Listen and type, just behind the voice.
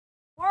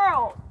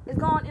is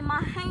gone in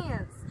my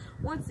hands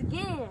once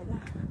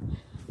again.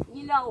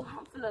 You know,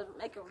 I'm finna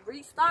make a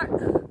restart.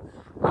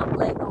 My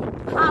leg gonna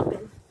be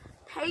popping.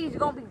 Page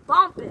gonna be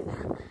bumping.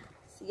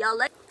 See y'all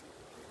later.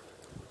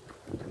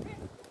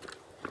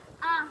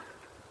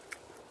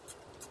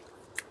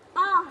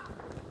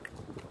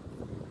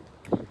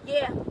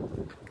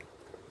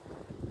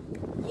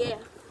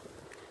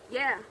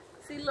 Yeah.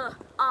 See, look,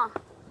 I'm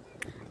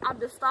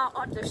the star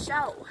of the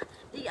show,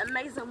 the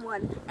amazing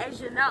one,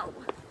 as you know.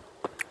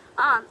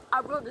 I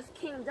rule this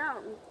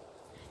kingdom.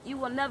 You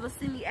will never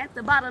see me at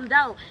the bottom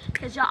though,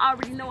 cause y'all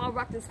already know I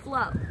rock this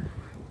flow.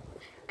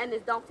 And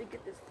it's don't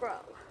forget this bro.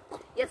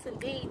 Yes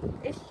indeed,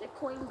 it's your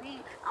queen bee.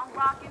 I'm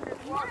rocking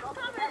this world.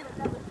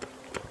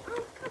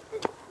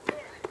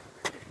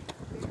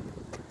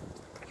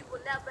 You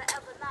will never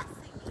ever not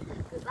see me,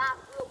 cause I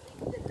will be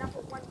the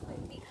 #1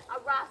 queen bee. I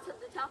rise to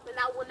the top and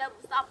I will never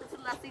stop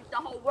until I see the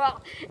whole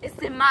world. It's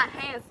in my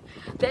hands.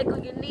 Beg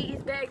on your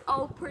knees, beg,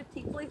 oh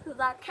pretty please, cause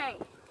I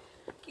can't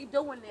keep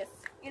doing this.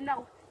 You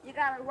know, you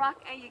gotta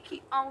rock and you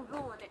keep on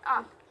doing it.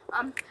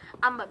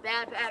 I'm a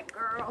bad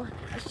girl,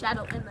 a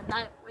shadow in the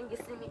night. When you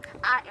see me,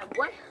 I am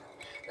what?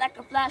 Like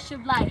a flash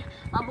of light.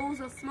 My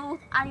moves are smooth,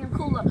 I am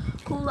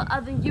cooler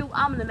than you.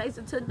 I'm an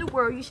amazing to the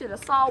world. You should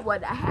have saw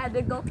what I had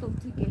to go through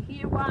to get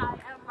here where I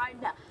am right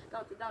now.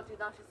 Don't you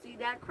see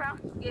that crown?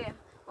 Yeah,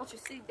 don't you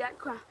see that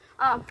crown?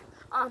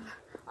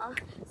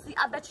 See,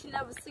 I bet you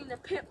never seen a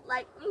pimp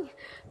like me,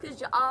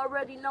 cause you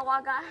already know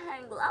I got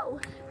hang low.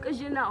 Cause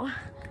you know,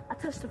 I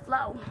touch the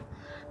flow.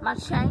 My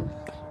chain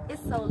is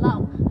so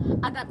low.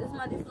 I got this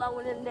money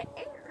flowing in the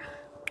air.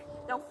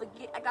 Don't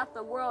forget, I got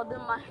the world in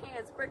my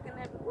hands, breaking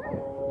everywhere.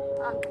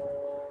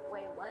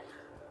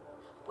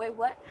 Wait,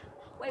 what?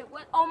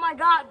 Oh my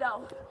God,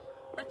 though.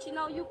 But you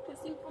know, you can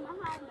see from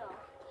behind, though.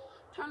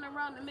 Turn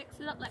around and mix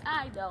it up like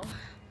I know.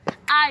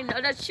 I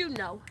know that you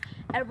know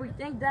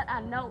everything that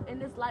I know,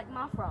 and it's like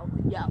my fro,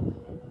 yo.